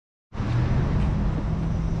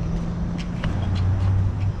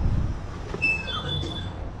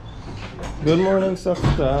Good morning,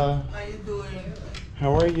 Safta. How you doing?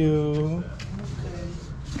 How are you?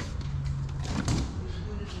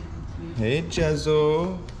 Hey,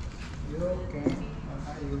 Jezzo. You okay?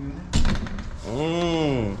 How are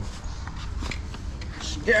you?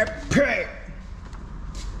 Step pick.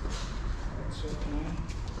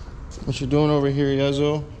 What you doing over here,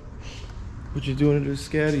 Jezzo? What you doing to the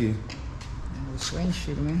Scatty? It's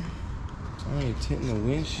windshield, man. Oh, you're tinting the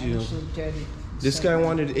windshield. This guy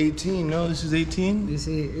wanted 18. No, this is 18? You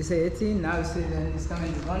say 18, now you see then it's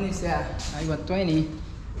coming to only say I got 20.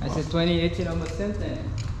 I said 20, 18 almost same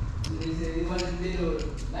thing. He said he wanted a little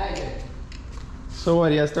lighter. So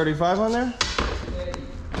what, he has 35 on there? 30.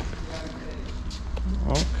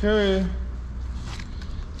 Okay.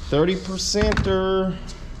 30%er.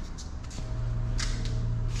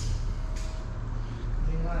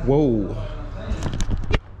 Whoa.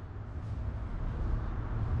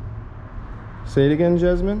 Say it again,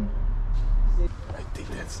 Jasmine. I think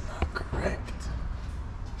that's not correct.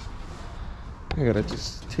 I gotta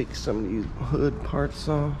just take some of these hood parts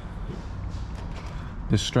off.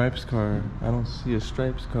 The Stripes car. I don't see a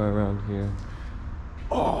Stripes car around here.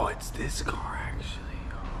 Oh, it's this car actually.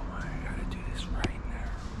 Oh, I gotta do this right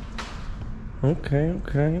now. Okay.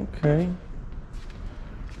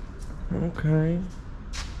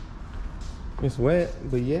 It's wet,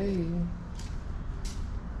 but yay.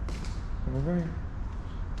 All right.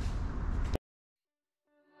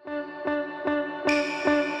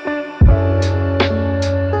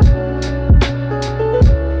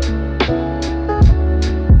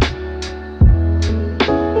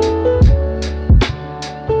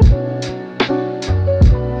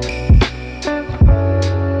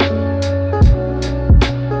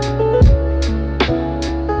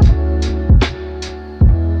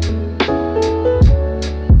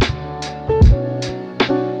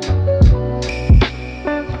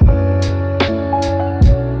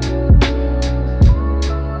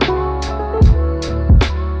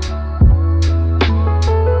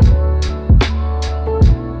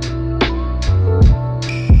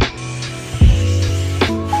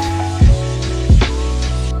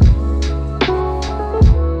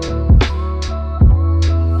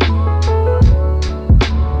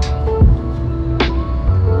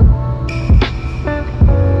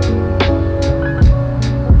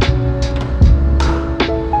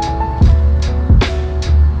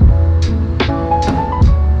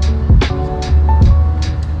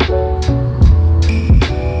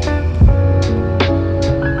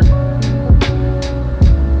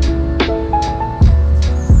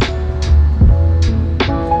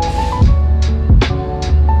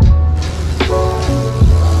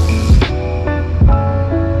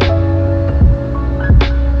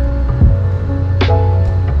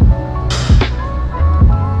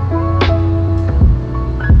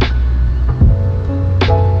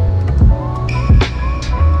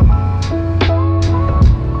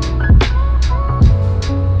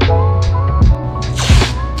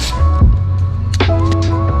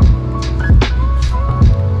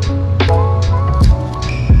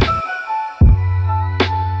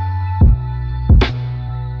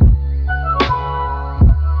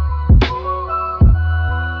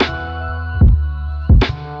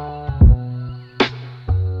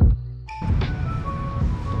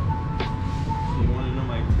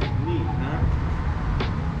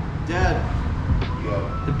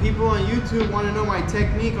 People on YouTube want to know my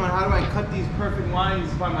technique on how do I cut these perfect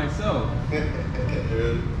lines by myself.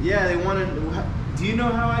 Yeah, they want to. Do you know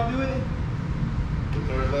how I do it? The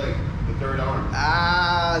third leg, the third arm.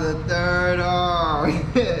 Ah, the third arm.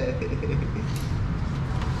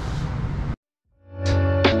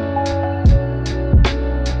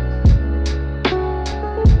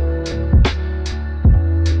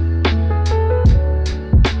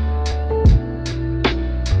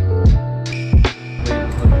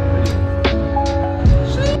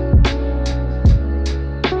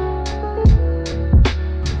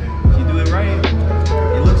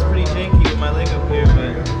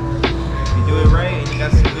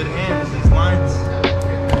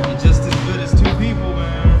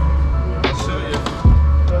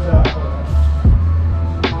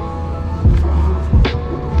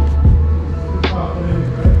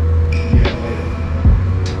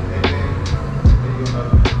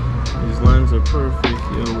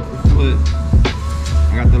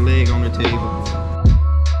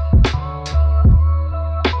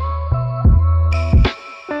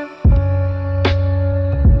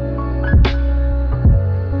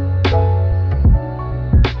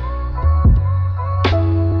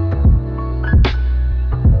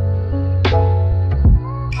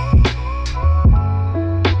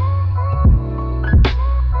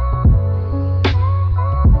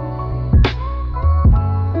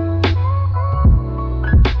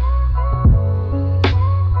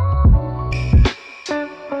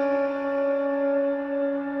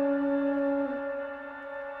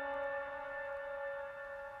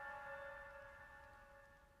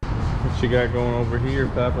 What you got going over here,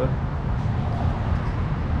 Papa?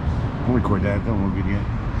 I'll record that. Don't look good yet.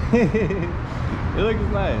 It looks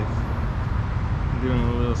nice. Doing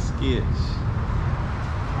a little sketch.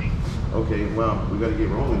 Okay, well, we gotta get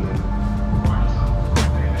rolling then.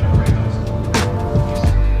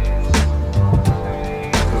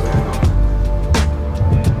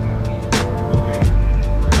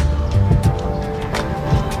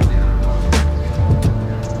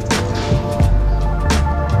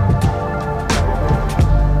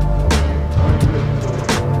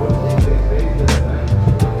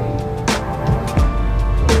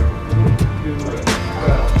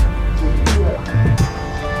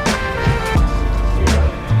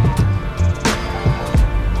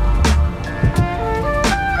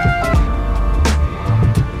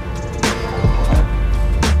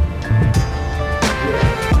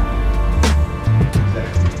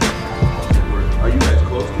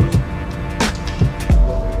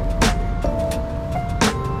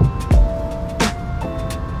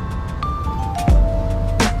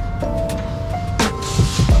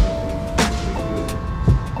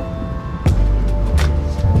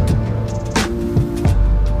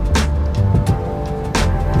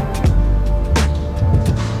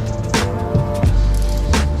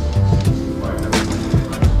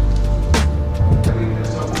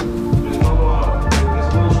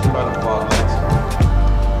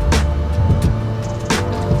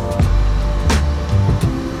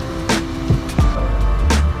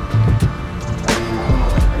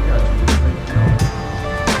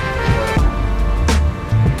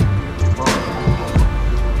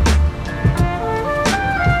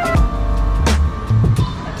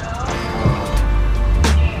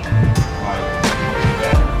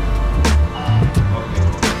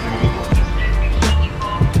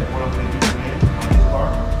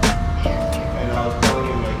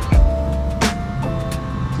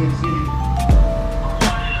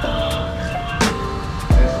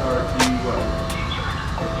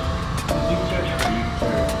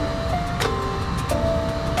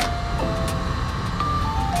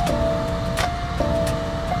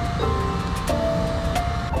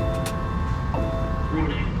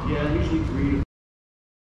 Yeah, usually 3 to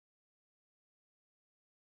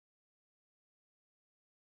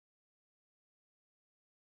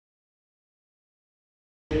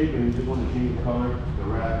and you just want to change the color, the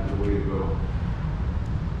wrap is the way to go.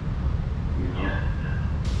 You know?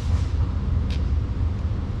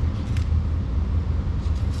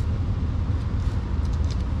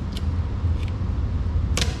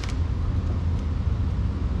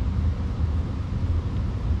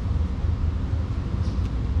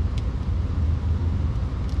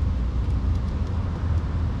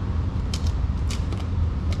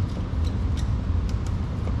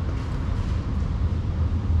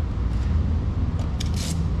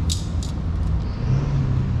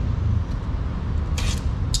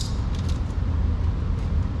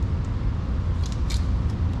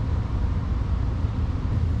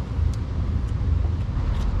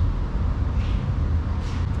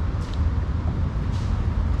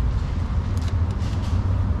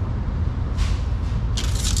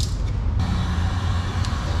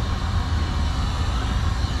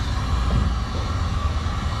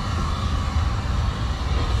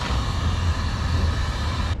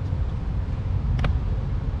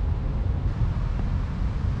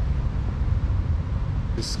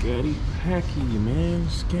 Scatty Packy, man.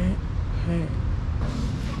 Scat Pack.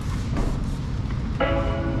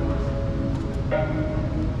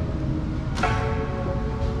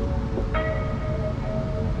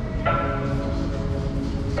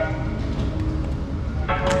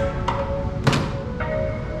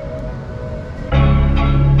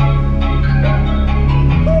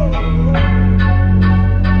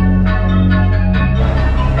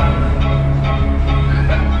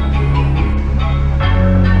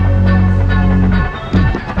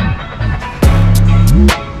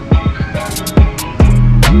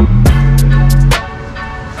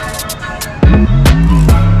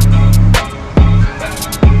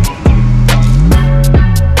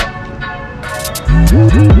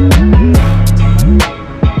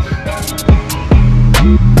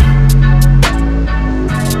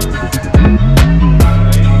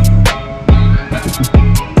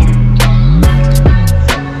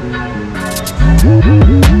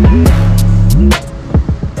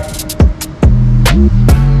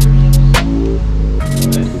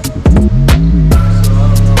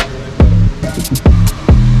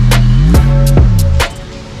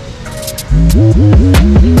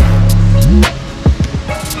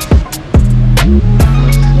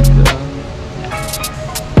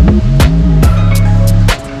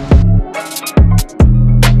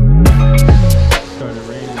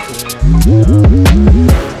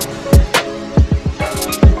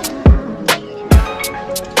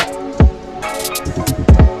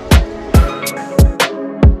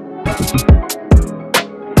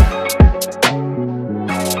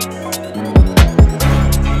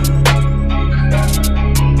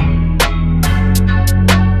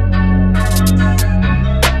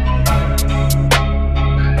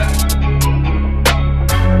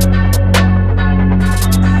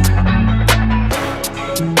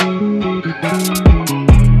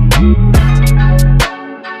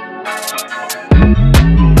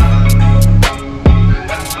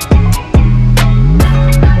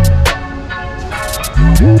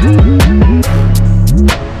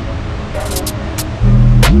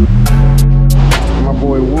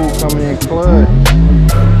 coming in clutch.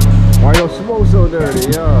 Why your Smoove so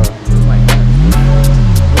dirty, yeah?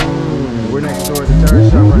 We're next door at the tire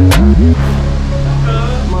shop right now.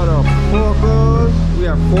 Motherfuckers, we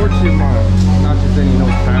have Fortune Mom. Not just any no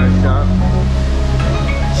tire shop.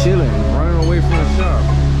 Chilling, running away from the shop.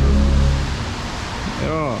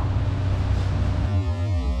 Yeah.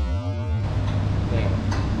 Damn.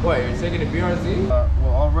 What, you're taking the BRZ? Well,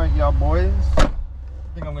 alright, y'all boys. I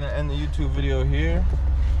think I'm gonna end the YouTube video here.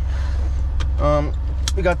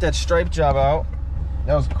 We got that stripe job out.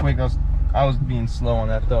 That was quick. I was being slow on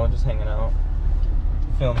that though, just hanging out.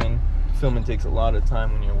 Filming takes a lot of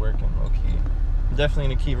time when you're working, low key. I'm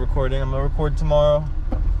definitely gonna keep recording. I'm gonna record tomorrow.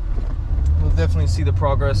 We'll definitely see the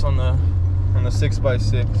progress on the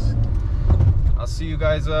 6x6. I'll see you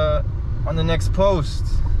guys on the next post.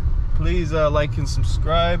 Please like and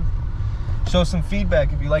subscribe. Show some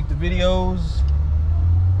feedback if you like the videos.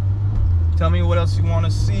 Tell me what else you want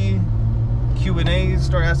to see. Q&As,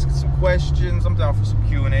 start asking some questions. I'm down for some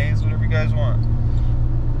Q&As, whatever you guys want.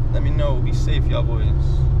 Let me know. Be safe, y'all boys.